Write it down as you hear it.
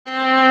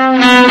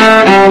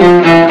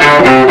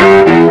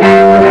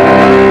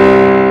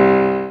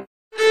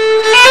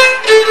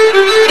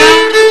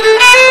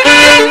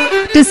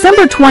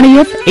December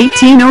 20th,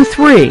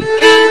 1803.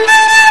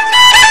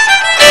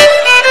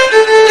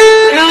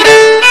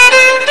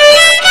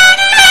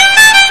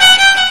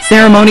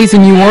 Ceremonies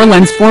in New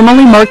Orleans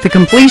formally marked the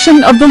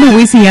completion of the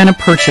Louisiana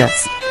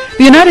Purchase.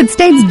 The United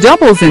States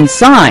doubles in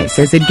size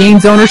as it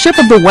gains ownership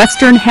of the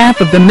western half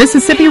of the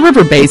Mississippi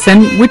River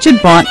Basin, which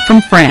it bought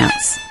from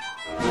France.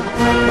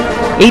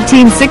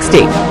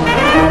 1860.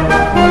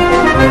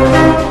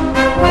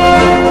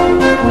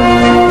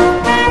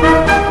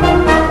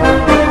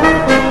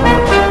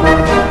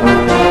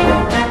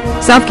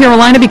 South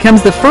Carolina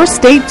becomes the first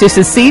state to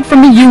secede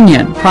from the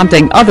Union,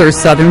 prompting other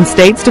southern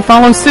states to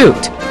follow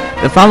suit.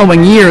 The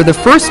following year, the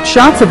first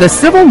shots of the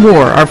Civil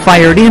War are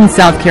fired in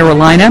South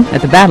Carolina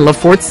at the Battle of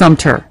Fort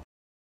Sumter.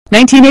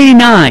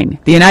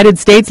 1989, the United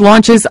States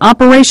launches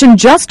Operation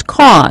Just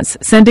Cause,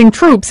 sending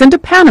troops into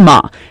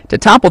Panama to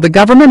topple the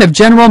government of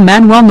General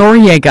Manuel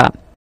Noriega.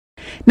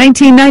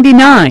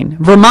 1999,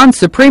 Vermont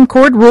Supreme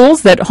Court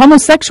rules that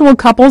homosexual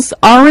couples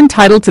are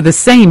entitled to the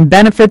same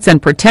benefits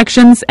and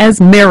protections as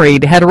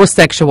married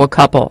heterosexual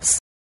couples.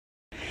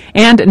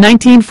 And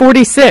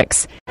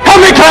 1946,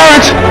 help me,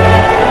 Clarence!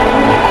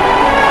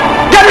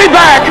 Get me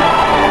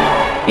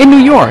back! In New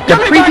York, a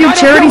preview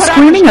charity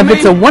screening of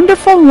It's a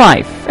Wonderful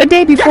Life, a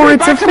day before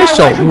its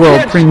official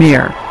world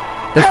premiere.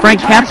 The Frank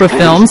Capra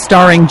film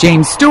starring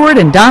James Stewart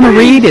and Donna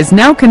Reed is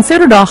now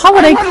considered a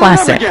holiday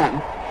classic.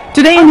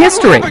 Today in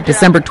history,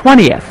 December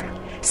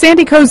 20th.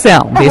 Sandy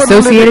Kozel, The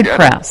Associated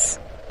Press.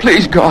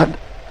 Please, God,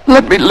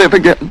 let me live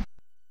again.